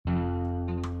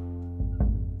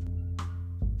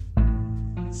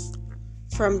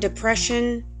From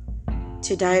depression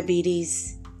to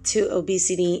diabetes to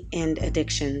obesity and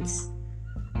addictions.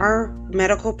 Our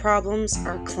medical problems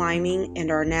are climbing and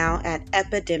are now at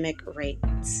epidemic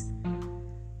rates.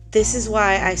 This is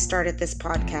why I started this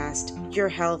podcast, Your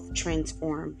Health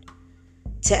Transformed,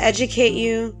 to educate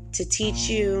you, to teach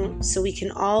you, so we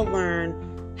can all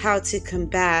learn how to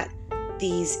combat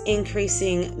these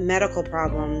increasing medical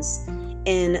problems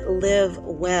and live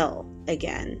well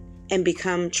again and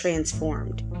become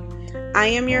transformed. I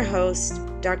am your host,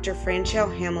 Dr.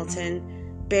 Franchelle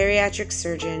Hamilton, bariatric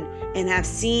surgeon, and have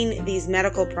seen these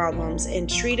medical problems and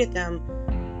treated them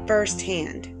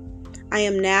firsthand. I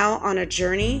am now on a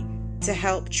journey to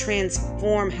help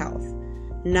transform health,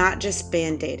 not just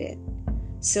band-aid it.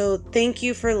 So thank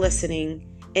you for listening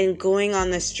and going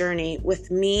on this journey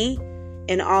with me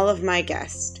and all of my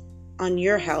guests on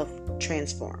Your Health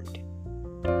Transformed.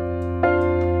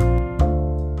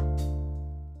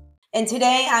 And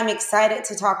today I'm excited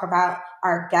to talk about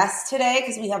our guest today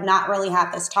because we have not really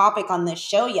had this topic on this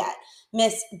show yet,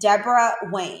 Miss Deborah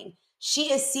Wayne.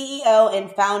 She is CEO and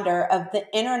founder of the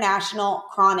International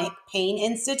Chronic Pain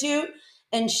Institute,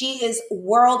 and she is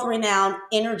world-renowned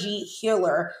energy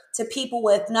healer to people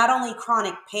with not only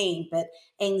chronic pain, but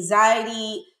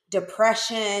anxiety,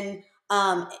 depression,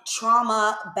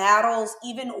 trauma, battles,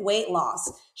 even weight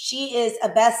loss. She is a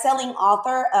best-selling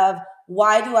author of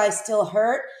Why Do I Still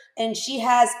Hurt? And she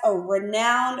has a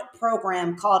renowned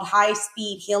program called High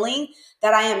Speed Healing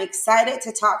that I am excited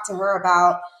to talk to her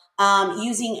about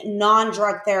using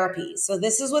non-drug therapy. So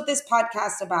this is what this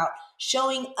podcast is about,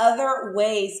 showing other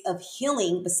ways of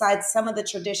healing besides some of the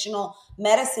traditional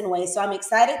medicine ways. So I'm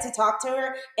excited to talk to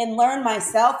her and learn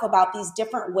myself about these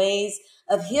different ways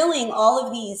of healing all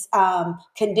of these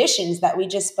conditions that we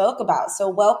just spoke about. So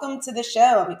welcome to the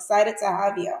show. I'm excited to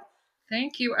have you.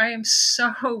 Thank you. I am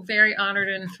so very honored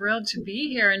and thrilled to be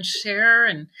here and share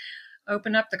and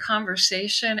open up the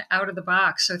conversation out of the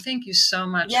box. So thank you so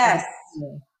much. Yes.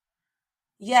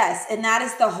 Yes. And that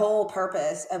is the whole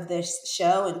purpose of this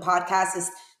show and podcast, is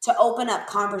to open up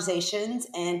conversations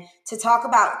and to talk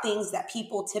about things that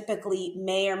people typically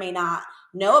may or may not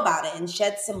know about it and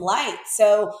shed some light.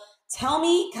 So tell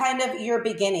me kind of your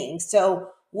beginning. So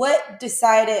what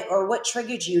decided or what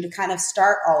triggered you to kind of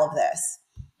start all of this?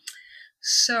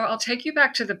 So I'll take you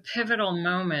back to the pivotal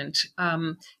moment.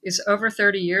 It's over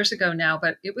 30 years ago now,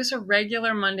 but it was a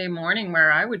regular Monday morning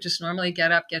where I would just normally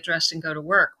get up, get dressed, and go to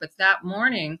work. But that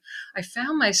morning, I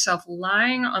found myself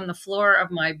lying on the floor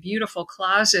of my beautiful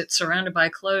closet surrounded by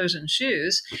clothes and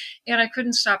shoes, and I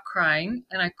couldn't stop crying,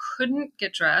 and I couldn't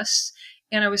get dressed.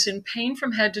 And I was in pain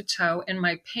from head to toe, and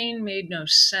my pain made no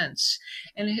sense.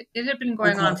 And it had been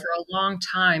going on for a long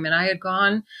time, and I had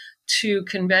gone to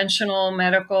conventional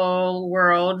medical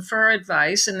world for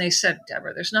advice. And they said,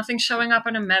 Deborah, there's nothing showing up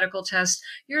on a medical test.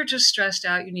 You're just stressed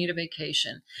out. You need a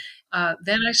vacation.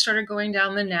 Then I started going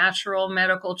down the natural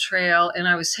medical trail, and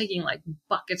I was taking like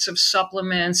buckets of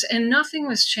supplements, and nothing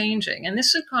was changing. And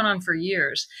this had gone on for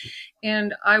years.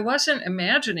 And I wasn't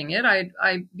imagining it.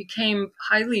 I became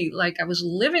highly, like, I was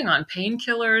living on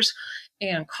painkillers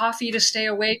and coffee to stay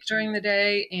awake during the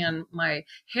day, and my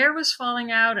hair was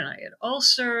falling out, and I had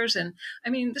ulcers. And I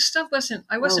mean, this stuff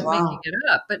I wasn't making it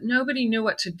up, but nobody knew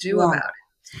what to do about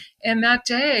it. And that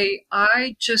day,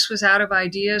 I just was out of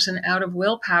ideas and out of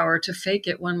willpower to fake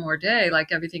it one more day,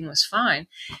 like everything was fine.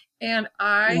 And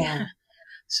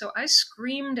so I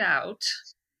screamed out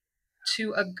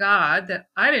to a God that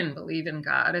I didn't believe in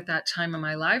God at that time in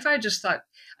my life. I just thought,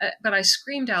 but I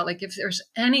screamed out, like, if there's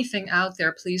anything out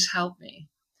there, please help me.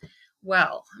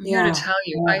 Well, I'm here to tell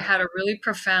you, I had a really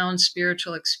profound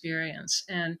spiritual experience.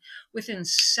 And within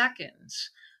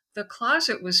seconds, the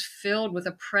closet was filled with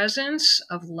a presence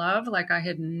of love like I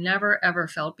had never, ever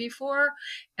felt before,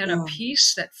 and a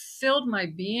peace that filled my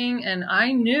being. And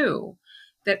I knew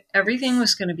that everything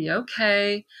was going to be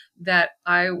okay, that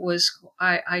I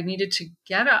needed to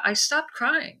get up. I stopped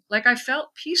crying. Like, I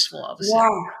felt peaceful all of a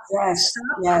sudden. I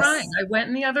stopped crying. I went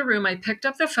in the other room. I picked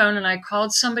up the phone and I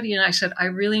called somebody and I said, I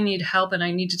really need help and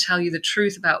I need to tell you the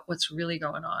truth about what's really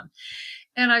going on.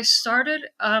 And I started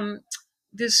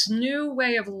this new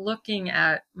way of looking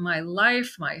at my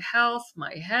life, my health,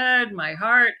 my head, my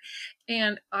heart.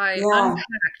 And I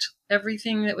unpacked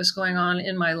everything that was going on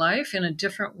in my life in a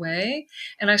different way.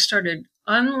 And I started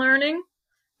unlearning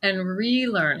and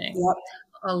relearning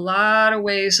a lot of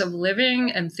ways of living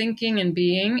and thinking and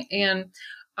being. And,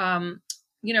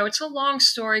 it's a long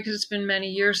story because it's been many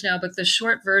years now, but the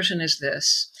short version is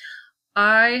this.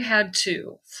 I had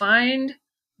to find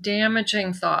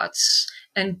damaging thoughts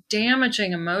and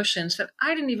damaging emotions that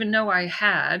I didn't even know I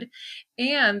had,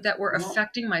 and that were Yeah.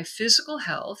 affecting my physical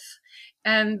health,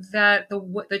 and that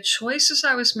the choices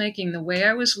I was making, the way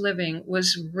I was living,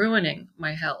 was ruining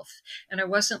my health, and I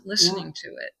wasn't Yeah. listening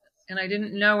to it, and I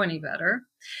didn't know any better.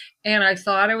 And I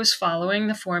thought I was following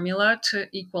the formula to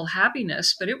equal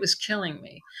happiness, but it was killing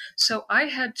me. So I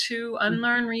had to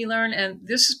unlearn, relearn, and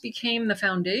this became the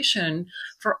foundation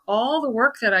for all the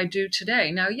work that I do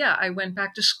today. Now, yeah, I went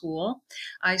back to school.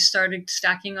 I started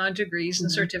stacking on degrees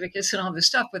and Mhm. certificates and all this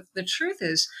stuff. But the truth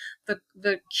is,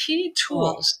 the key Yeah.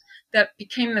 tools that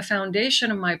became the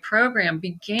foundation of my program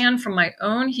began from my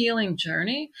own healing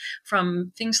journey,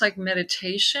 from things like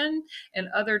meditation and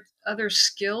other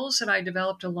skills that I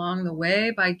developed along the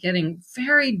way by getting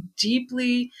very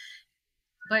deeply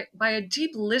by a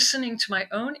deep listening to my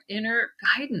own inner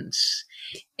guidance.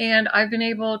 And I've been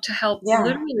able to help Yeah.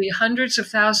 literally hundreds of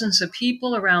thousands of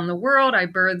people around the world. I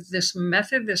birthed this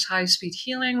method, this high-speed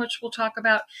healing, which we'll talk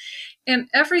about, and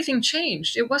everything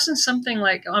changed. It wasn't something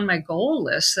like on my goal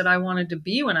list that I wanted to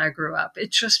be when I grew up.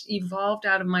 It just evolved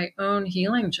out of my own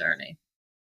healing journey.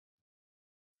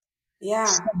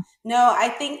 Yeah. No, I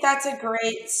think that's a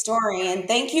great story and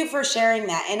thank you for sharing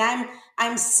that. And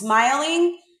I'm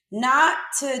smiling not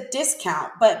to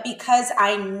discount, but because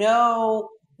I know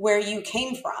where you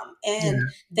came from. And Yeah.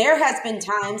 there has been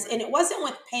times and it wasn't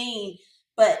with pain,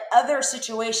 but other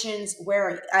situations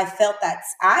where I felt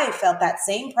that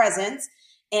same presence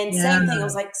and Yeah. same thing. I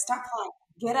was like, stop crying.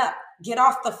 Get up. Get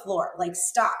off the floor. Like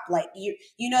stop. Like you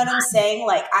know what I'm saying?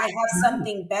 Like I have Right.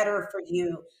 something better for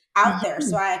you out there.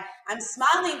 So Mhm. I'm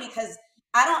smiling because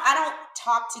I don't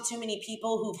talk to too many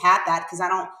people who've had that because I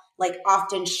don't like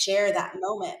often share that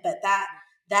moment, but that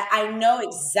I know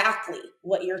exactly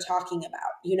what you're talking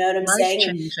about. You know what I'm Life saying?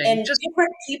 changing. And Just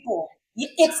different people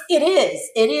it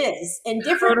is. And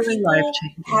different totally life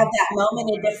people have changing. that moment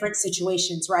in different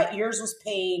situations, right? Yours was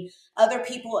pain. Other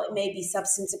people, it may be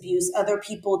substance abuse. Other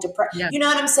people, depression. You know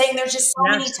what Yes. I'm saying? There's just so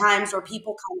many Yes. times where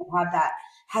people kind of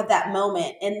have that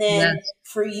moment. And then Yes.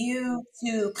 for you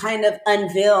to kind of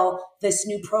unveil this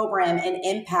new program and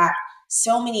impact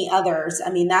so many others, I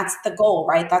mean, that's the goal,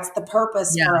 right? That's the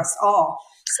purpose Yeah. for us all.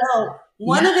 So,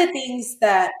 one Yeah. of the things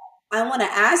that I want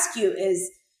to ask you is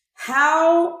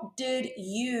how did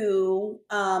you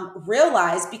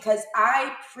realize? Because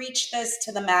I preach this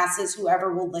to the masses,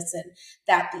 whoever will listen,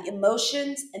 that the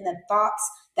emotions and the thoughts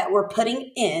that we're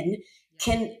putting in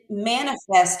can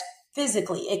manifest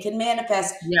physically. It can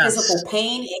manifest physical Yes.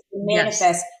 pain. It can Yes.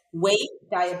 manifest weight,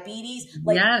 diabetes,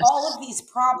 like all Yes. of these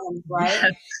problems, right?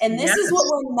 Yes. And this is what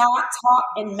Yes. we're not taught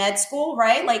in med school,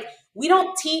 right? Like we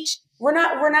don't teach, we're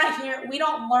not here, we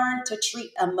don't learn to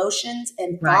treat emotions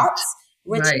and Right. thoughts,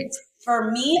 which Right. is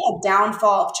for me a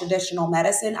downfall of traditional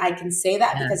medicine. I can say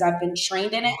that Yeah. because I've been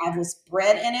trained in it, I was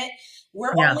bred in it.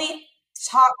 We're Yeah. only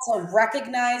taught to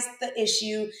recognize the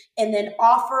issue and then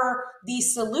offer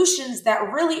these solutions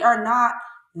that really are not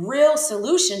real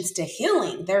solutions to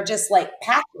healing. They're just like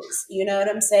patches, you know what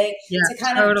I'm saying? Yeah. To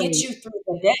kind of get Totally. you through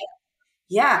the day.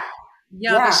 Yeah,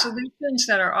 Yeah, the yeah, solutions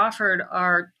that are offered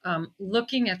are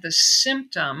looking at the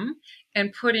symptom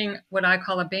and putting what I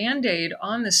call a band aid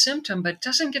on the symptom, but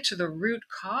doesn't get to the root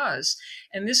cause.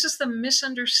 And this is the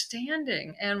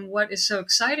misunderstanding and what is so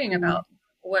exciting mm, about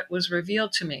what was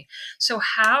revealed to me. So,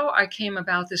 how I came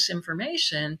about this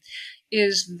information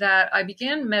is that I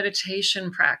began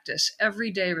meditation practice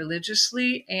every day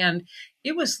religiously, and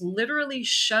it was literally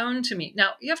shown to me.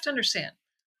 Now, you have to understand,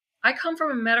 I come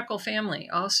from a medical family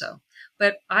also,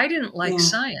 but I didn't like yeah,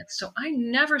 science. So I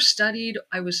never studied.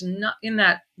 I was not in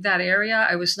that area.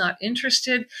 I was not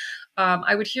interested.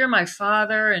 I would hear my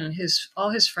father and his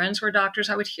all his friends were doctors.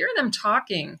 I would hear them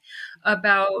talking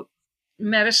about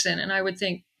medicine, and I would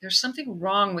think there's something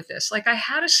wrong with this. Like I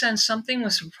had a sense something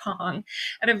was wrong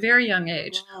at a very young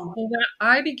age. wow, Well, when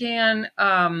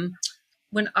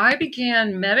I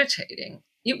began meditating,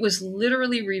 it was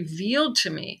literally revealed to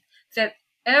me that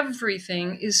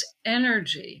everything is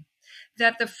energy,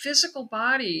 that the physical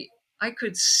body, I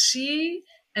could see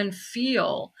and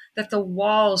feel that the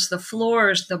walls, the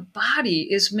floors, the body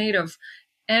is made of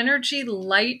energy,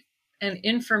 light, and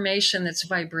information that's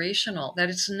vibrational, that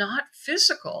it's not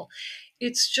physical.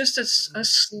 It's just a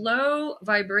slow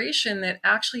vibration that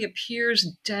actually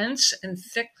appears dense and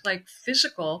thick like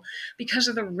physical because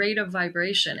of the rate of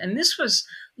vibration. And this was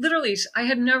literally, I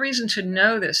had no reason to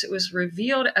know this. It was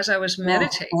revealed as I was yeah,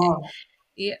 meditating. wow,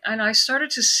 And I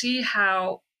started to see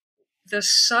how the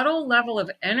subtle level of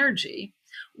energy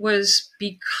was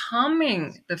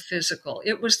becoming the physical.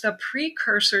 It was the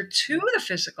precursor to the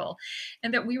physical,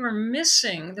 and that we were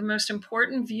missing the most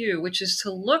important view, which is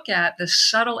to look at the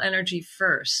subtle energy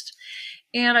first.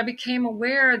 And I became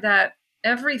aware that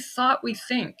every thought we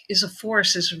think is a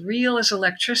force as real as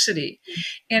electricity.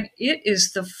 And it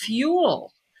is the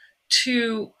fuel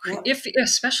to, Yep. if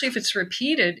especially if it's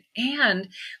repeated, and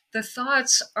the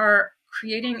thoughts are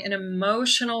creating an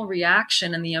emotional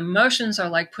reaction, and the emotions are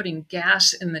like putting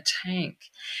gas in the tank.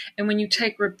 And when you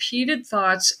take repeated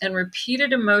thoughts and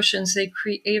repeated emotions, they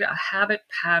create a habit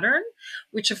pattern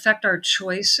which affect our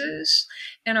choices,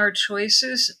 and our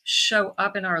choices show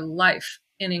up in our life,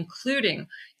 and including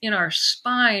in our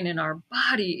spine, in our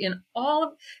body, in all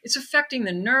of it's affecting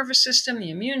the nervous system,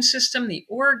 the immune system, the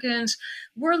organs.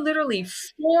 We're literally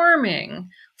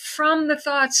forming from the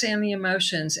thoughts and the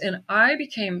emotions. And I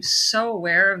became so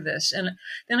aware of this. And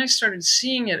then I started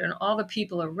seeing it in all the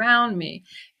people around me.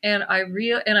 And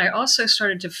I also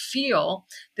started to feel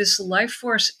this life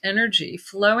force energy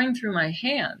flowing through my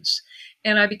hands.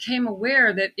 And I became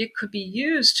aware that it could be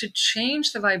used to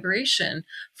change the vibration,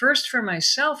 first for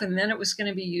myself, and then it was going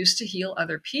to be used to heal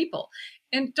other people.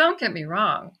 And don't get me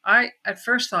wrong, I at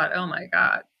first thought, oh my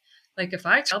God, like if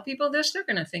I tell people this, they're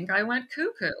going to think I went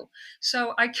cuckoo.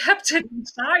 So I kept it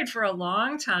inside for a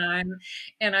long time.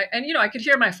 And I could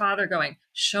hear my father going,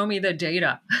 show me the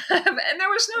data. And there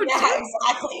was no Yeah, data.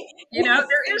 exactly.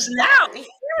 There is now. Exactly.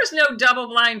 There was no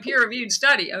double-blind peer-reviewed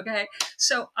study. Okay.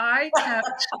 So I kept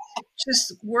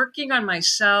just working on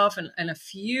myself and a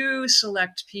few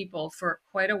select people for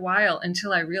quite a while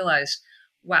until I realized,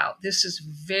 wow, this is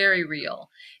very real.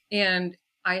 And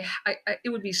it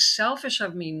would be selfish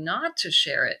of me not to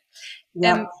share it.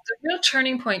 And Yep. the real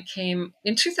turning point came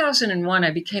in 2001.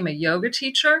 I became a yoga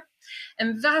teacher.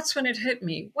 And that's when it hit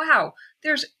me. Wow,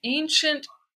 there's ancient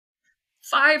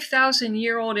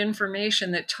 5,000-year-old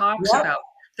information that talks Yep. about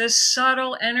the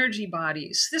subtle energy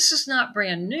bodies. This is not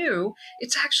brand new,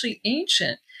 it's actually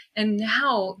ancient. And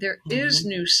now there is Mhm.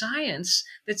 new science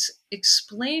that's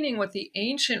explaining what the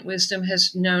ancient wisdom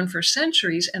has known for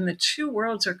centuries, and the two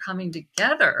worlds are coming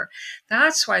together.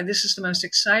 That's why this is the most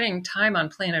exciting time on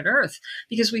planet Earth,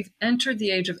 because we've entered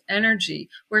the age of energy,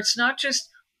 where it's not just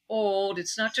old,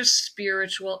 it's not just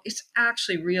spiritual, it's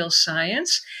actually real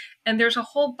science. And there's a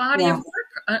whole body of Yeah.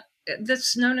 work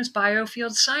that's known as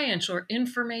biofield science or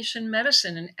information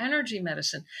medicine and energy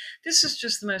medicine. This is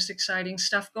just the most exciting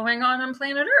stuff going on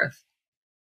planet Earth.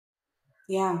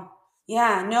 Yeah.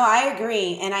 Yeah. No, I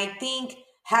agree. And I think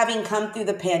having come through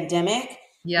the pandemic,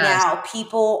 Yes, now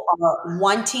people are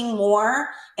wanting more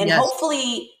and yes,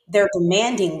 hopefully they're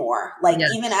demanding more. Like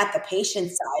even yes. at the patient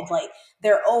side, like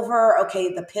they're over,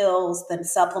 okay, the pills, the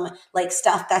supplement, like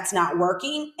stuff that's not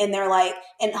working. And they're like,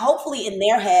 and hopefully in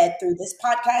their head through this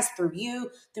podcast, through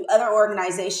you, through other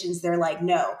organizations, they're like,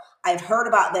 no, I've heard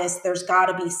about this. There's got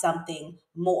to be something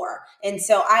more. And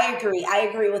so I agree. I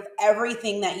agree with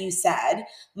everything that you said.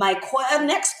 My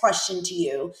next question to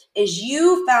you is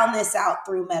you found this out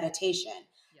through meditation.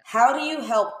 How do you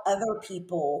help other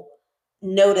people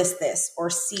notice this or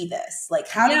see this? Like,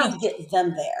 how do Yeah, you get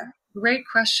them there? great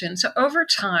question. So over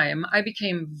time, I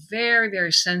became very,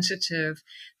 very sensitive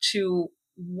to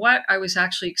what I was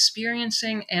actually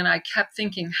experiencing. And I kept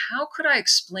thinking, how could I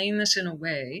explain this in a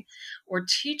way or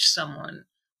teach someone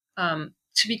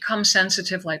to become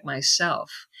sensitive like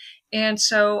myself? And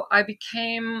so I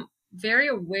became very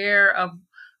aware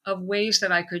of ways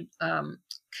that I could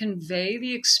convey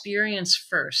the experience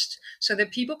first so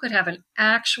that people could have an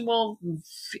actual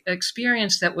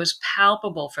experience that was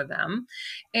palpable for them,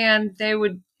 and it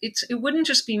wouldn't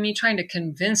just be me trying to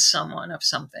convince someone of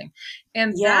something.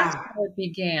 And that's Yeah, how it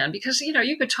began, because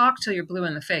you could talk till you're blue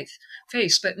in the face,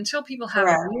 but until people have a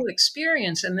correct. real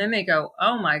experience and then they go,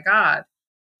 oh my God,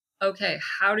 okay,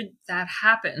 how did that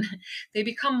happen? They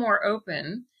become more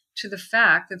open to the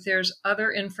fact that there's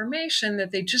other information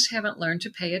that they just haven't learned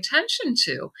to pay attention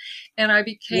to. And I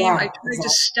Yeah, tried to exactly.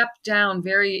 step down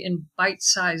very in bite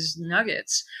sized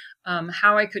nuggets,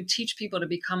 how I could teach people to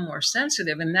become more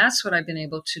sensitive. And that's what I've been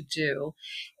able to do.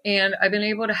 And I've been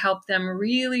able to help them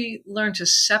really learn to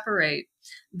separate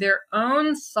their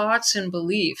own thoughts and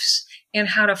beliefs and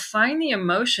how to find the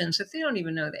emotions that they don't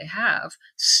even know they have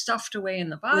stuffed away in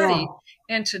the Yeah, body,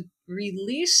 and to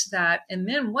release that. And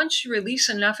then once you release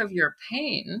enough of your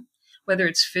pain, whether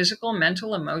it's physical,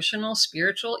 mental, emotional,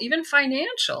 spiritual, even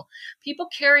financial, people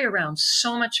carry around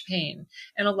so much pain,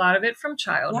 and a lot of it from yeah,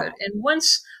 childhood. And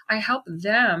once I help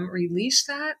them release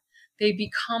that, they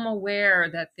become aware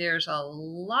that there's a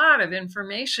lot of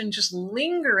information just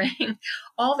lingering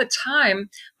all the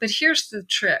time. But here's the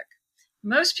trick.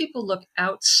 Most people look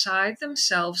outside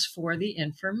themselves for the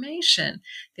information.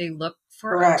 They look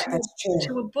Correct. That's to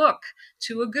true. a book,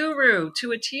 to a guru,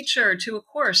 to a teacher, to a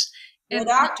course. To a And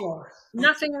doctor.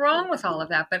 nothing wrong with all of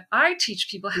that. But I teach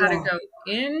people how to Yeah. go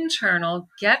internal,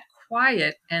 get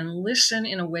quiet, and listen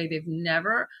in a way they've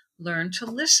never learned to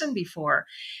listen before.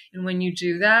 And when you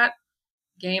do that,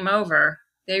 game over.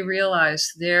 They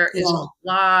realize there is Yeah. a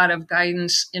lot of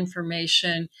guidance,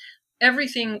 information,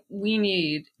 everything we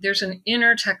need. There's an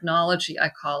inner technology, I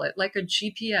call it, like a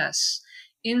GPS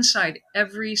inside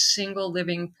every single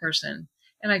living person.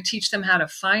 And I teach them how to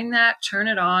find that, turn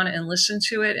it on, and listen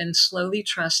to it and slowly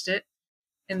trust it.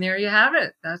 And there you have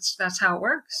it. That's how it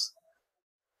works.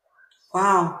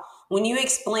 Wow. When you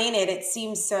explain it, it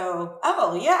seems so,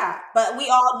 oh, yeah. But we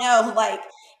all know, like,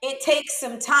 it takes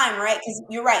some time, right? Because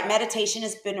you're right, meditation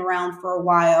has been around for a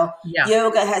while, Yeah.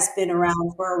 yoga has been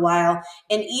around for a while.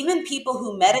 And even people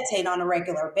who meditate on a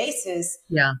regular basis,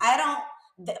 Yeah. I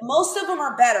don't, most of them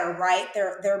are better, right?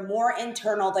 They're more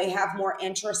internal, they have more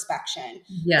introspection.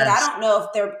 But I Yes. don't know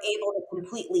if they're able to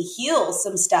completely heal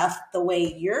some stuff the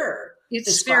way you're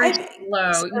It's very describing.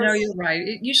 slow. So No, you're right.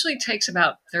 It usually takes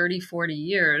about 30, 40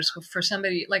 years for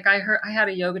somebody. Like I had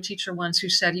a yoga teacher once who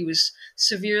said he was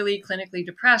severely clinically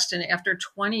depressed. And after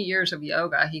 20 years of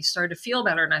yoga, he started to feel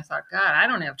better. And I thought, God, I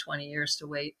don't have 20 years to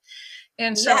wait.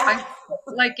 And so yeah.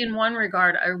 like in one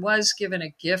regard, I was given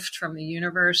a gift from the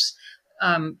universe,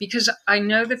 because I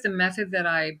know that the method that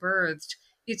I birthed,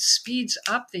 it speeds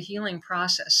up the healing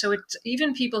process. So it's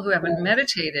even people who haven't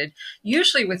meditated,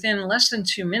 usually within less than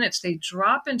 2 minutes, they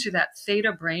drop into that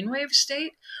theta brainwave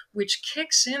state, which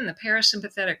kicks in the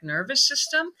parasympathetic nervous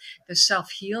system. The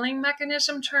self-healing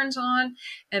mechanism turns on,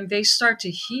 and they start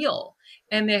to heal.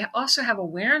 And they also have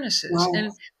awarenesses. Wow.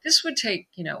 And this would take,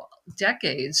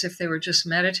 decades if they were just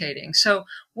meditating. So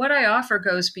what I offer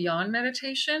goes beyond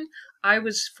meditation. I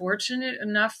was fortunate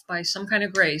enough by some kind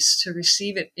of grace to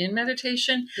receive it in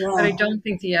meditation, but I Yeah. don't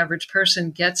think the average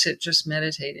person gets it just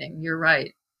meditating. You're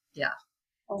right. Yeah.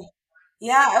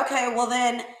 Yeah. Okay. Well,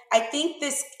 then I think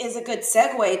this is a good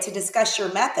segue to discuss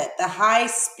your method, the high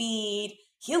speed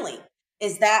healing.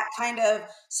 Is that kind of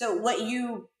so what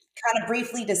you kind of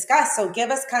briefly discussed? So give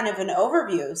us kind of an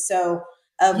overview. So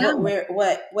of Yeah.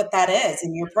 what that is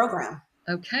in your program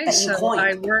Okay, that you so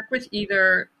I coined. work with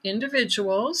either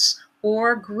individuals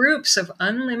or groups of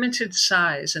unlimited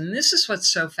size. And this is what's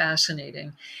so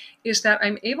fascinating is that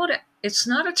I'm able to, it's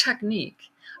not a technique.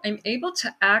 I'm able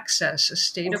to access a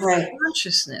state of Okay.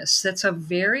 consciousness that's a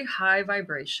very high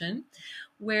vibration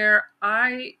where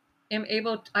I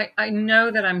know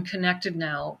that I'm connected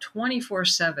now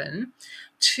 24/7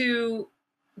 to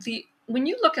when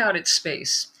you look out at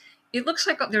space, it looks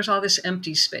like there's all this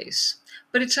empty space,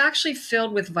 but it's actually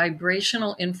filled with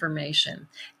vibrational information,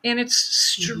 and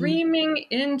it's Hmm. streaming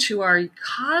into our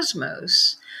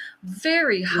cosmos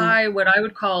very Yeah. high, what I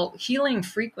would call healing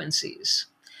frequencies.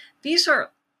 These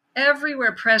are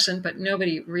everywhere present, but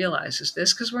nobody realizes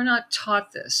this because we're not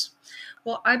taught this.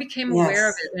 Well, I became aware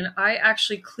of Yes. it, and I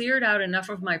actually cleared out enough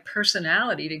of my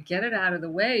personality to get it out of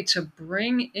the way to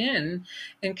bring in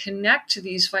and connect to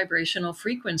these vibrational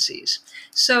frequencies.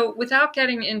 So, without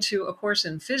getting into a course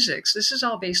in physics, this is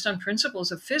all based on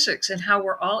principles of physics and how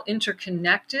we're all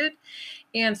interconnected.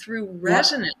 And Yep. through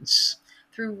resonance,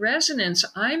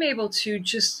 I'm able to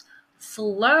just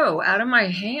flow out of my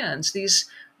hands these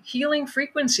healing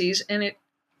frequencies, and it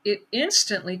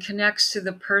instantly connects to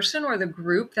the person or the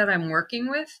group that I'm working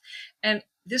with. And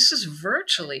this is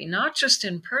virtually, not just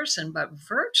in person, but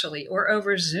virtually or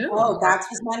over Zoom Oh, or that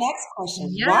was my next question.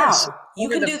 yes, Wow. You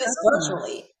over can the do this phone.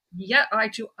 virtually. Yeah, I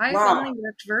do. I've Wow. only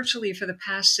worked virtually for the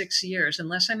past 6 years,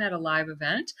 unless I'm at a live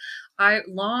event. I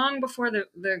long before the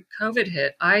COVID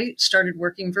hit, I started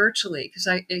working virtually because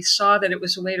I saw that it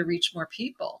was a way to reach more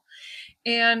people.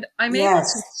 And I'm able to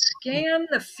Yes. scan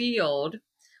the field.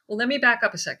 Well, let me back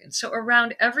up a second. So,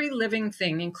 around every living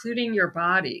thing, including your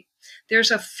body, there's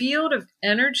a field of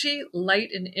energy, light,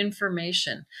 and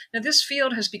information. Now, this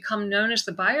field has become known as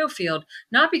the biofield,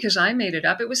 not because I made it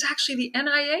up. It was actually the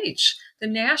NIH, the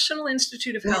National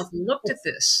Institute of Health, looked at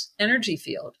this energy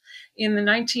field in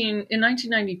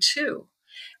 1992,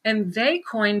 and they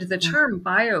coined the term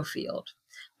biofield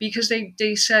because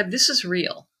they said this is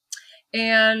real.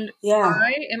 And Yeah.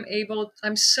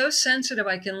 I'm so sensitive,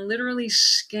 I can literally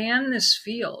scan this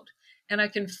field and I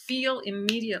can feel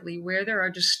immediately where there are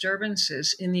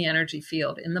disturbances in the energy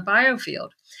field, in the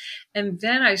biofield. And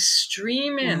then I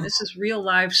stream in, Yeah. this is real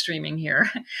live streaming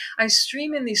here. I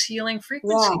stream in these healing Yeah.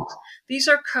 frequencies. These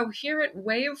are coherent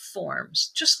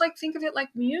waveforms, just like think of it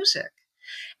like music.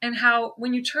 and how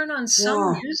when you turn on some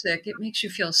Yeah. music, it makes you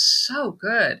feel so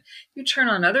good. You turn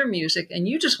on other music and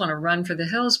you just want to run for the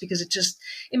hills because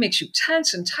it makes you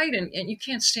tense and tight, and you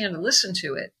can't stand to listen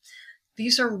to it.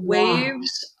 These are Yeah.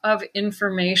 waves of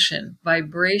information,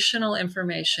 vibrational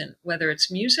information, whether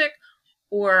it's music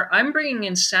or I'm bringing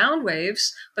in sound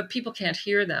waves, but people can't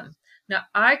hear them. Now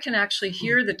I can actually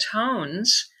hear the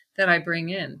tones that I bring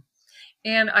in.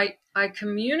 And I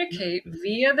communicate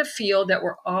via the field that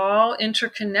we're all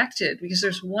interconnected because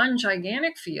there's one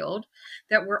gigantic field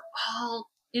that we're all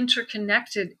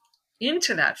interconnected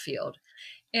into that field.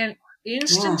 And Yeah.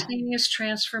 instantaneous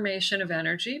transformation of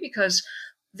energy because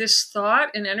this thought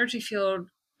and energy field,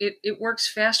 it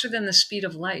works faster than the speed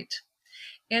of light.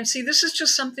 And see, this is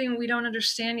just something we don't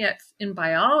understand yet in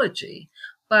biology,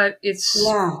 but Yeah. it's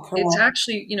Correct.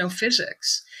 actually,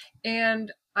 physics.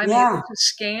 And I'm able Yeah. to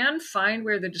scan, find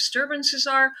where the disturbances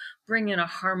are, bring in a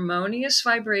harmonious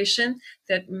vibration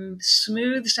that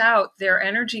smooths out their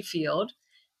energy field.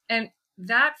 And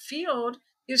that field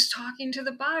is talking to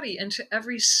the body and to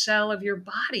every cell of your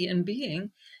body and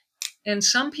being. And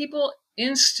some people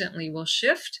instantly will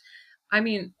shift. I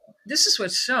mean, this is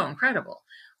what's so incredible.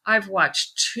 I've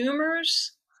watched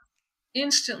tumors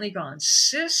instantly gone,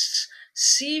 cysts,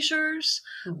 seizures.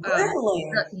 Really?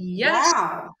 Yes,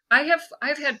 Wow.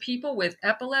 I've had people with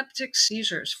epileptic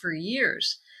seizures for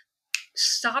years,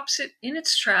 stops it in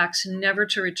its tracks, never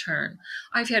to return.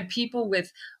 I've had people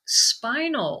with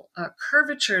spinal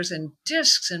curvatures and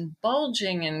discs and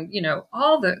bulging and,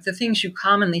 all the things you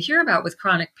commonly hear about with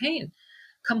chronic pain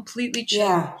completely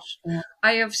Yeah. changed. Yeah.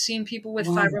 I have seen people with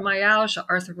Wow. fibromyalgia,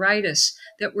 arthritis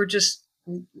that were just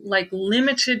like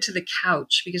limited to the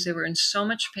couch because they were in so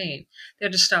much pain. They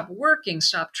had to stop working,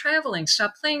 stop traveling,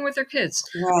 stop playing with their kids.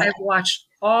 Right. I've watched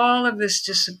all of this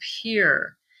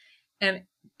disappear, and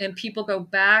people go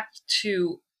back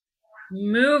to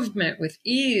movement with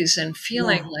ease and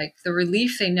feeling Yeah. like the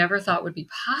relief they never thought would be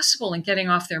possible and getting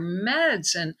off their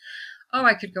meds. And oh,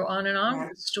 I could go on and on Yeah.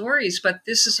 with stories, but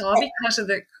this is all because of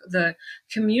the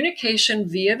communication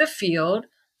via the field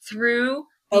through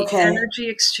the Okay. energy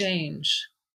exchange.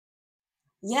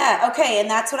 Yeah, okay, and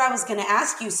that's what I was going to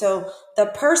ask you. So, the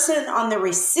person on the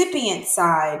recipient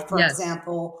side, for Yes.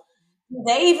 example, do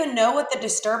they even know what the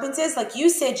disturbance is? Like you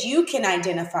said, you can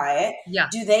identify it. Yeah.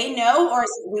 Do they know, or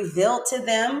is it revealed to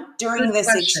them during Good this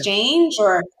question. exchange?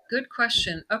 Or Good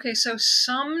question. Okay, so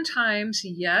sometimes,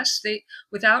 yes,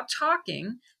 without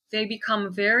talking, they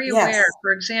become very yes, aware,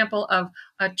 for example, of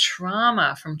a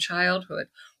trauma from childhood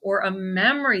or a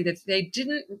memory that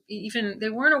they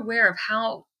weren't aware of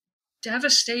how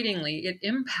devastatingly it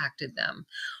impacted them.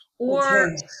 Or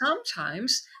okay,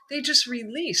 sometimes they just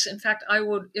release. In fact,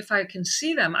 if I can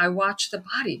see them, I watch the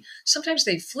body. Sometimes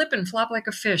they flip and flop like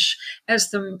a fish as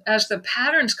the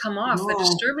patterns come off, the wow,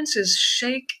 disturbances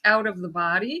shake out of the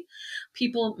body.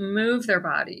 People move their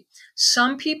body.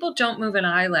 Some people don't move an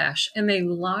eyelash and they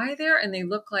lie there and they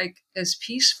look like as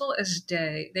peaceful as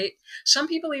day. Some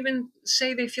people even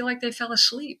say they feel like they fell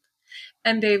asleep.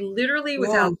 And they literally, yeah,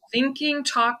 without thinking,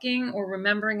 talking, or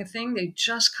remembering a thing, they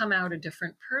just come out a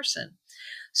different person.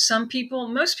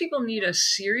 Most people need a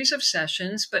series of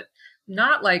sessions, but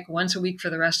not like once a week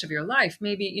for the rest of your life.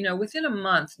 Maybe, within a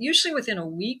month, usually within a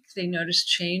week, they notice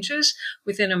changes.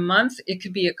 Within a month, it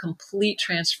could be a complete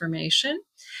transformation.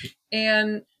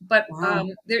 But wow,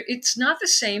 it's not the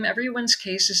same. Everyone's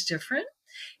case is different.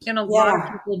 And a lot of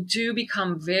yeah, people do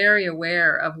become very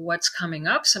aware of what's coming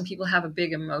up. Some people have a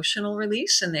big emotional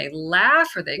release and they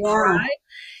laugh or they yeah, cry.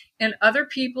 And other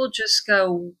people just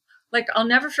go, like, I'll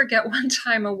never forget one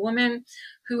time a woman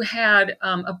who had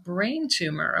a brain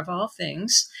tumor, of all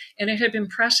things, and it had been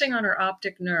pressing on her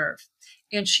optic nerve.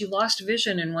 And she lost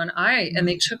vision in one eye, and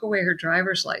they took away her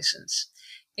driver's license.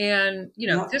 And,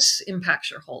 yeah, this impacts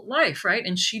your whole life, right?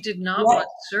 And she did not yeah, want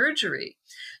surgery.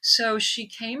 So she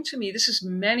came to me. This is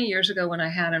many years ago when I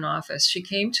had an office. She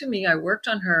came to me. I worked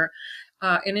on her.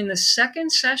 And in the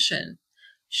second session,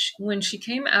 when she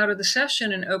came out of the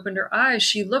session and opened her eyes,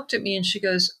 she looked at me and she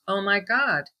goes, "Oh my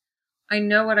God, I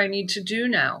know what I need to do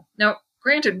now." Now,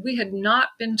 granted, we had not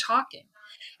been talking.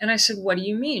 And I said, "What do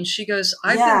you mean?" She goes,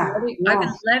 yeah, I've yeah,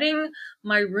 been letting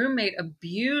my roommate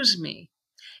abuse me,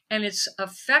 and it's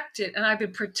affected, and I've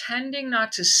been pretending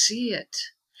not to see it.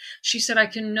 She said, "I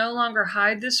can no longer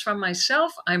hide this from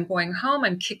myself. I'm going home.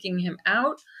 I'm kicking him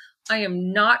out. I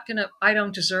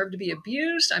don't deserve to be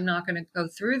abused. I'm not going to go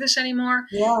through this anymore."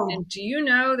 yeah, And do you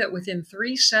know that within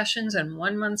 3 sessions and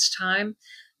 1 month's time,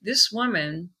 this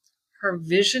woman, her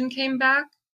vision came back,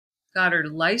 got her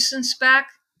license back,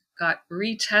 got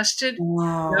retested.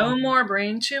 No Wow. more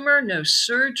brain tumor, no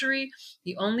surgery.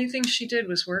 The only thing she did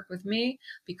was work with me,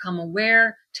 become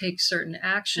aware, take certain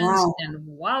actions, Wow. and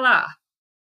voila,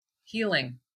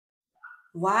 healing.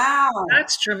 Wow.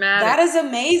 That's dramatic, That is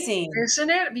amazing. isn't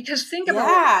it? Because think about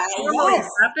what Yeah. normally Yes.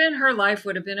 happened. Her life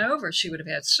would have been over. She would have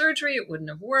had surgery. It wouldn't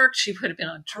have worked. She would have been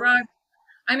on drugs.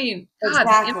 I mean, God, the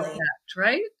Exactly. impact,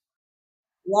 right?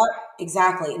 Yep,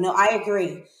 exactly. No, I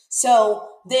agree. So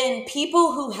then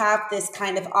people who have this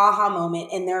kind of aha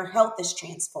moment and their health is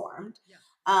transformed, Yeah.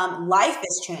 life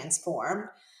is transformed.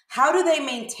 How do they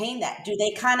maintain that? Do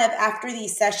they kind of after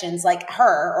these sessions, like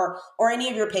her or any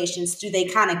of your patients, do they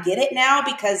kind of get it now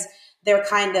because they're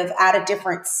kind of at a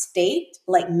different state,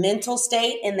 like mental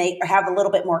state, and they have a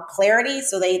little bit more clarity,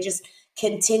 so they just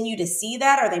continue to see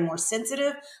that? Are they more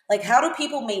sensitive? Like, how do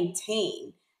people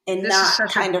maintain and This is not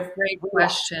such a kind of great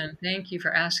relapse? question. Thank you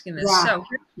for asking this. Yeah, So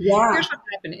yeah, here's what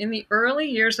happened. In the early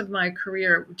years of my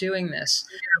career doing this,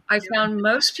 I found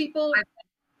most people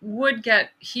would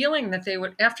get healing that they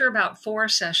would after about 4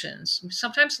 sessions,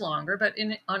 sometimes longer, but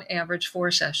on average 4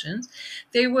 sessions,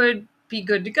 they would be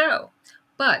good to go.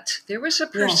 But there was a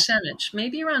yeah, percentage,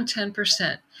 maybe around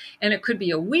 10%, and it could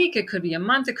be a week, it could be a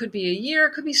month, it could be a year,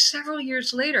 it could be several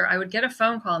years later. I would get a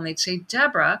phone call and they'd say,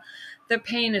 Deborah, the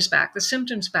pain is back, the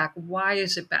symptoms back. Why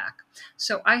is it back?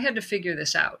 So I had to figure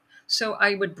this out. So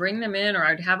I would bring them in or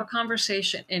I'd have a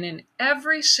conversation. And in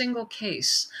every single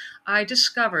case, I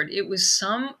discovered it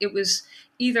was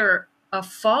either a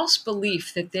false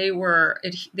belief that they were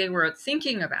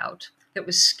thinking about that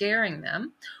was scaring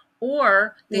them,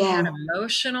 or they had yeah,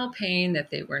 emotional pain that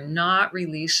they were not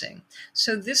releasing.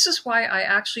 So this is why I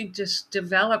actually just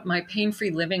developed my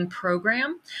pain-free living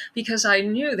program, because I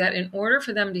knew that in order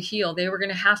for them to heal, they were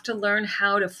going to have to learn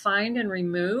how to find and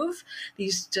remove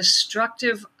these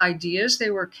destructive ideas they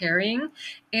were carrying,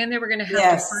 and they were going to have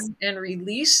to yes, find and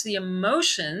release the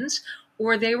emotions,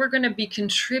 or they were going to be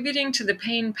contributing to the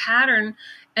pain pattern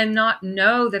and not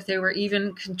know that they were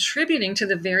even contributing to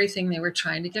the very thing they were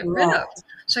trying to get rid of. correct,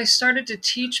 So I started to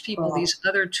teach people correct. these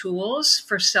other tools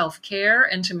for self-care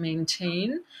and to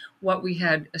maintain what we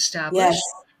had Yes, established.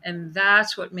 And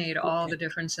that's what made all okay, the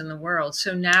difference in the world.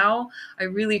 So now I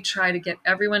really try to get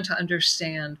everyone to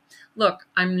understand, look,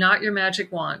 I'm not your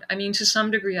magic wand. I mean, to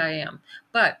some degree I am,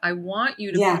 but I want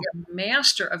you to yeah, be a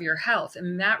master of your health.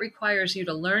 And that requires you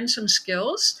to learn some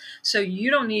skills. So you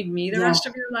don't need me the yeah, rest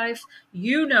of your life.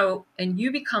 You know, and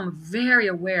you become very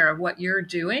aware of what you're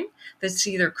doing that's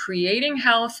either creating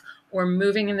health or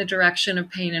moving in the direction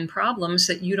of pain and problems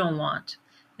that you don't want.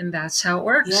 And that's how it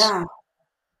works. yeah.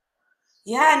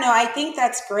 Yeah, no, I think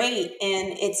that's great.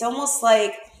 And it's almost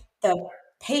like the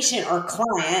patient or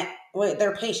client, well,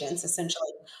 their patients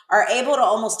essentially, are able to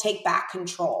almost take back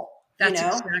control, you That's know?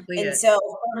 exactly And it. so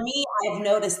for me, I've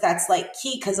noticed that's like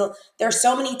key because there's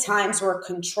so many times where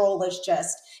control is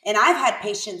just, and I've had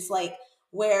patients like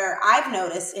where I've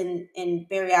noticed in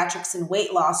bariatrics and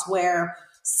weight loss where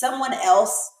someone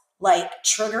else like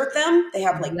triggered them. They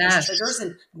have like these triggers Yes.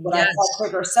 and what I call Yes.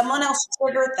 triggers. Someone else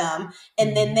triggered them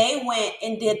and then Mhm. they went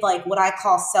and did like what I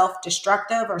call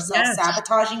self-destructive or Yes.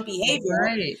 self-sabotaging behavior.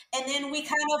 Right. And then we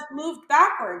kind of moved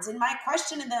backwards. And my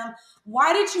question to them,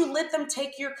 why did you let them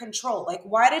take your control? Like,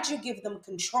 why did you give them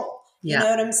control? You Yeah. know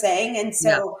what I'm saying? And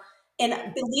Yeah. so, and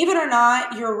believe it or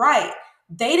not, you're right.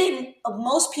 They didn't,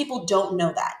 most people don't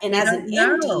know that. And They as an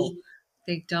don't know. MD,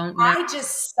 They don't know. I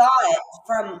just saw it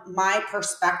from my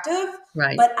perspective,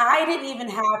 Right. but I didn't even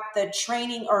have the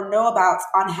training or know about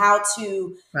on how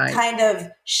to Right. kind of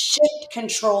shift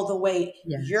control the way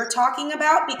you're Yes. talking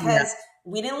about Yeah. because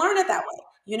we didn't learn it that way.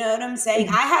 You know what I'm saying?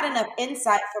 I had enough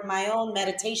insight from my own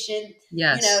meditation, you know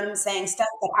Yes. what I'm saying, stuff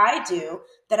that I do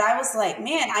that I was like,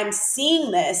 man, I'm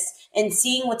seeing this and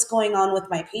seeing what's going on with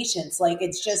my patients. Like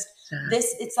it's just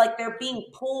this, it's like they're being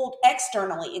pulled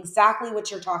externally, exactly what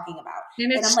you're talking about.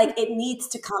 And And I'm it's like, it needs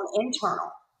to come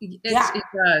internal. Yeah. it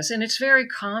does, and it's very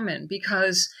common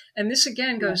because, and this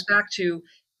again Yeah. goes back to,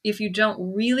 if you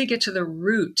don't really get to the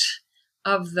root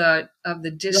of the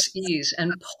Yeah. dis-ease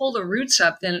and pull the roots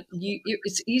up, then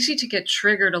it's easy to get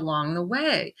triggered along the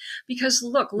way. Because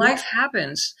look, Yeah. life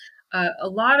happens. A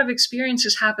lot of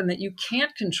experiences happen that you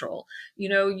can't control. You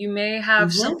know, you may have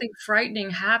Mm-hmm. something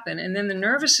frightening happen, and then the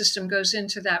nervous system goes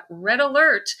into that red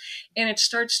alert, and it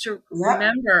starts to Yep.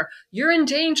 remember you're in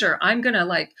danger. I'm going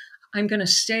to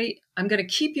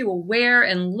keep you aware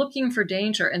and looking for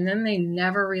danger. And then they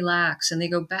never relax and they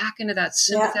go back into that Yeah.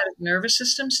 sympathetic nervous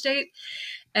system state.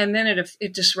 And then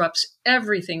it disrupts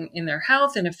everything in their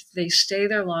health. And if they stay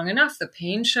there long enough, the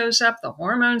pain shows up, the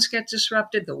hormones get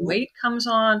disrupted, the weight comes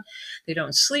on, they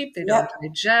don't sleep, they don't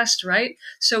Yep. digest, right?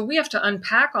 So we have to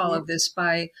unpack all Yep. of this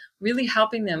by really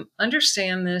helping them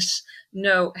understand this,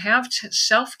 have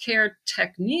self-care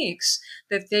techniques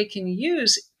that they can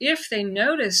use if they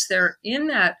notice they're in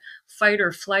that fight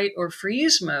or flight or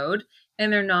freeze mode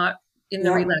and they're not in the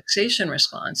Yep. relaxation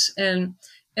response. And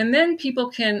then people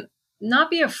can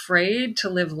not be afraid to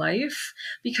live life,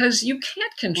 because you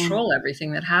can't Yeah. control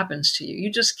everything that happens to you.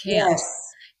 You just can't.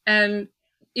 Yes. And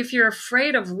if you're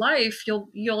afraid of life,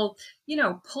 you'll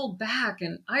pull back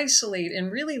and isolate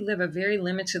and really live a very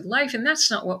limited life, and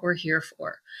that's not what we're here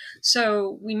for.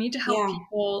 So we need to help Yeah.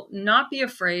 people not be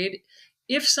afraid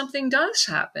if something does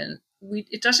happen.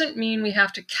 It doesn't mean we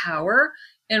have to cower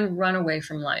and run away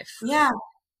from life. Yeah.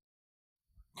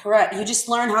 Correct. You just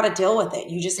learn how to deal with it.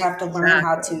 You just have to learn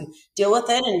how Exactly. to deal with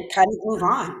it and kind of move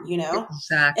on, you know? And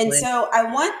Exactly. so I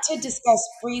want to discuss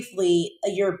briefly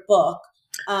your book.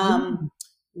 Yeah.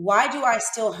 Why do I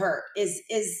still hurt? Is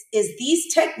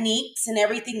these techniques and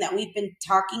everything that we've been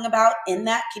talking about in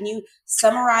that? Can you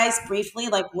summarize briefly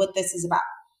like what this is about?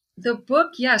 The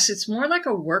book, yes, it's more like a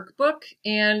workbook,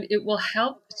 and it will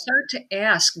help start to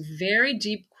ask very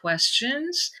deep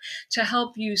questions to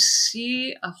help you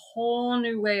see a whole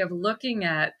new way of looking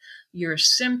at your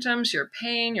symptoms, your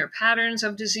pain, your patterns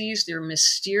of disease, your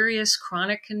mysterious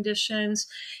chronic conditions.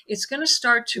 It's going to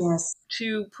start Yes.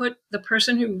 to put the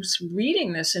person who's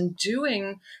reading this and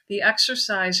doing the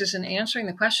exercises and answering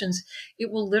the questions,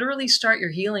 it will literally start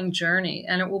your healing journey,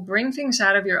 and it will bring things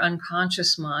out of your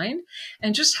unconscious mind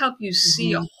and just help you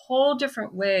see a Hmm. whole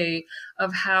different way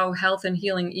of how health and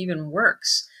healing even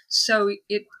works. So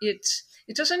it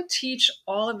doesn't teach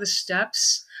all of the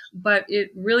steps, but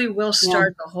it really will Yeah.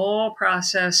 start the whole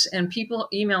process. And people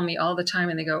email me all the time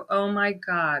and they go, "Oh my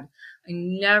God, I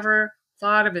never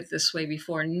thought of it this way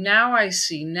before. Now I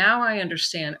see, now I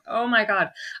understand. Oh my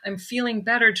God, I'm feeling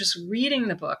better just reading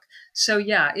the book." So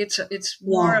yeah, it's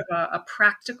more Yeah. of a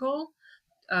practical,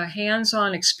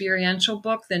 hands-on experiential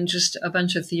book than just a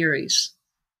bunch of theories.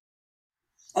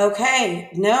 Okay.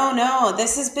 No, no,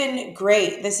 this has been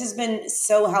great. This has been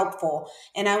so helpful.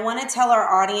 And I want to tell our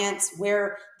audience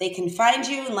where they can find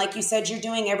you. And like you said, you're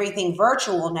doing everything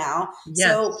virtual now.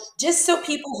 So Yes. just so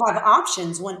people have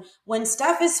options when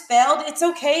stuff has failed, it's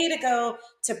okay to go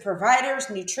to providers,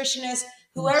 nutritionists, Yes.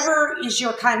 whoever is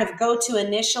your kind of go-to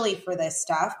initially for this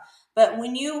stuff. But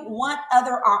when you want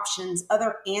other options,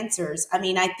 other answers, I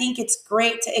mean, I think it's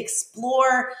great to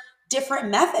explore different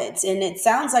methods. And it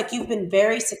sounds like you've been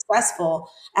very successful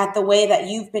at the way that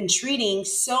you've been treating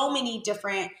so many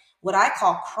different, what I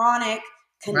call chronic Right.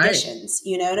 conditions.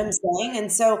 You know what I'm saying?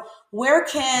 And so, where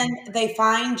can they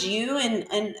find you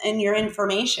and your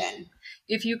information?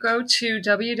 If you go to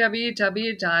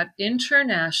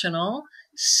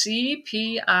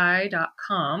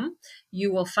www.internationalcpi.com,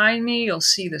 you will find me. You'll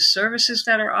see the services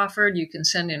that are offered. You can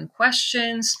send in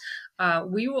questions.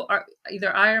 We will,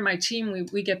 either I or my team,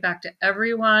 we get back to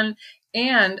everyone.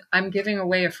 And I'm giving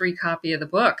away a free copy of the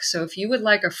book. So if you would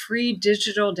like a free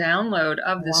digital download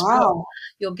of this book, Wow.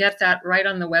 you'll get that right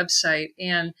on the website.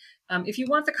 And if you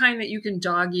want the kind that you can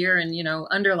dog ear and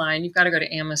underline, you've got to go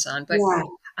to Amazon. But Yeah.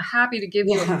 happy to give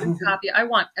you a Yeah. free copy. I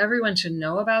want everyone to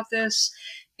know about this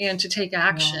and to take Yeah.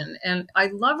 action. And I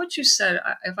love what you said.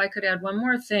 If I could add one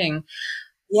more thing,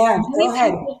 Yeah. Go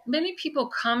ahead. many people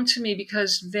come to me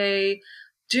because they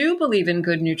do believe in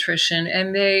good nutrition,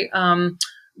 and they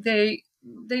they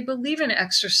believe in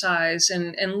exercise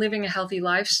and living a healthy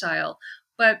lifestyle,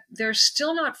 but they're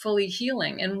still not fully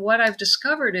healing. And what I've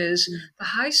discovered is the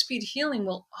high speed healing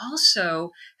will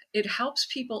also, it helps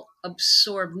people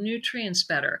absorb nutrients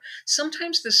better.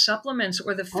 Sometimes the supplements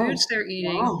or the foods Oh, they're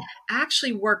eating wow.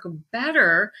 actually work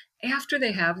better after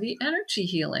they have the energy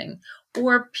healing.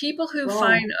 Or people who Wow.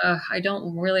 find, I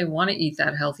don't really want to eat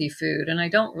that healthy food, and I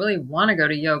don't really want to go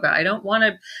to yoga. I don't want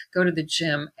to go to the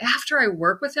gym. After I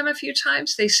work with them a few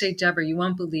times, they say, "Deborah, you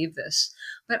won't believe this,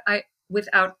 but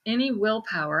without any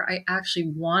willpower, I actually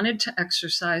wanted to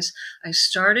exercise. I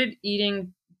started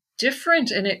eating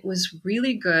different, and it was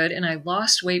really good, and I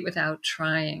lost weight without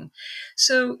trying."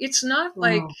 So it's not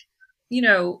like,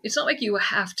 Wow. it's not like you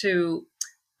have to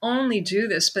only do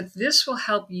this, but this will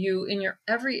help you in your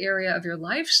every area of your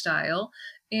lifestyle.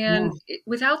 Yeah. And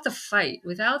without the fight,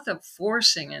 without the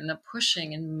forcing and the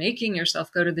pushing and making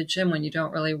yourself go to the gym when you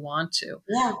don't really want to.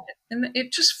 Yeah. And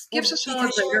it just gives Well, us all a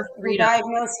because greater you're freedom.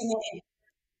 diagnosing it.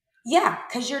 Yeah,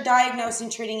 because you're diagnosing,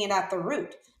 treating it at the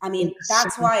root. I mean,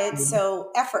 that's why it's Exactly.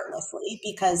 so effortlessly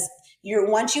because you're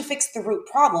once you fix the root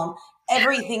problem,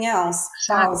 everything else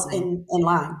falls Exactly. in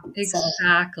line. So,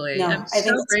 Exactly. no, I'm I think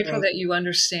so it's grateful great. that you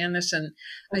understand this, and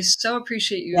I so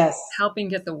appreciate you Yes. helping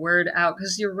get the word out,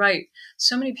 because you're right.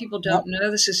 So many people Yep. don't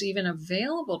know this is even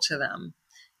available to them.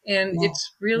 And No.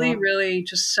 it's really, No. really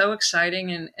just so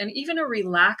exciting, and even a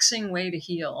relaxing way to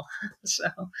heal. So,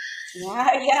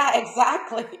 Yeah, yeah,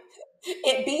 exactly.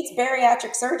 It beats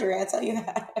bariatric surgery, I tell you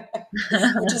that,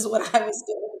 which is what I was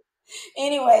doing.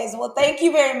 Anyways, well, thank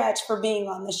you very much for being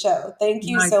on the show. Thank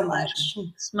you my so pleasure. much.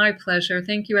 It's my pleasure.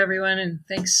 Thank you, everyone, and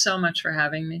thanks so much for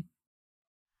having me.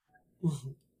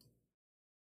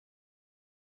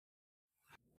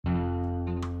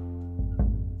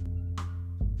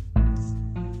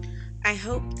 I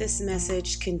hope this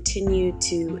message continued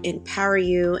to empower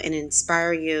you and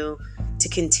inspire you to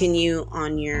continue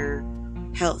on your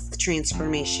health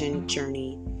transformation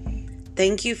journey.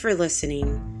 Thank you for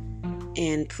listening,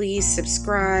 and please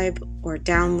subscribe or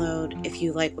download if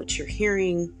you like what you're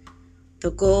hearing.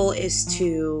 The goal is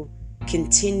to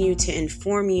continue to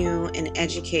inform you and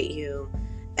educate you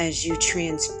as you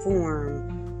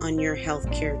transform on your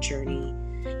healthcare journey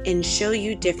and show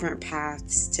you different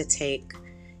paths to take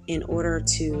in order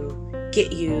to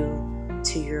get you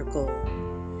to your goal.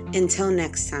 Until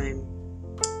next time,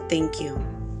 thank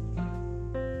you.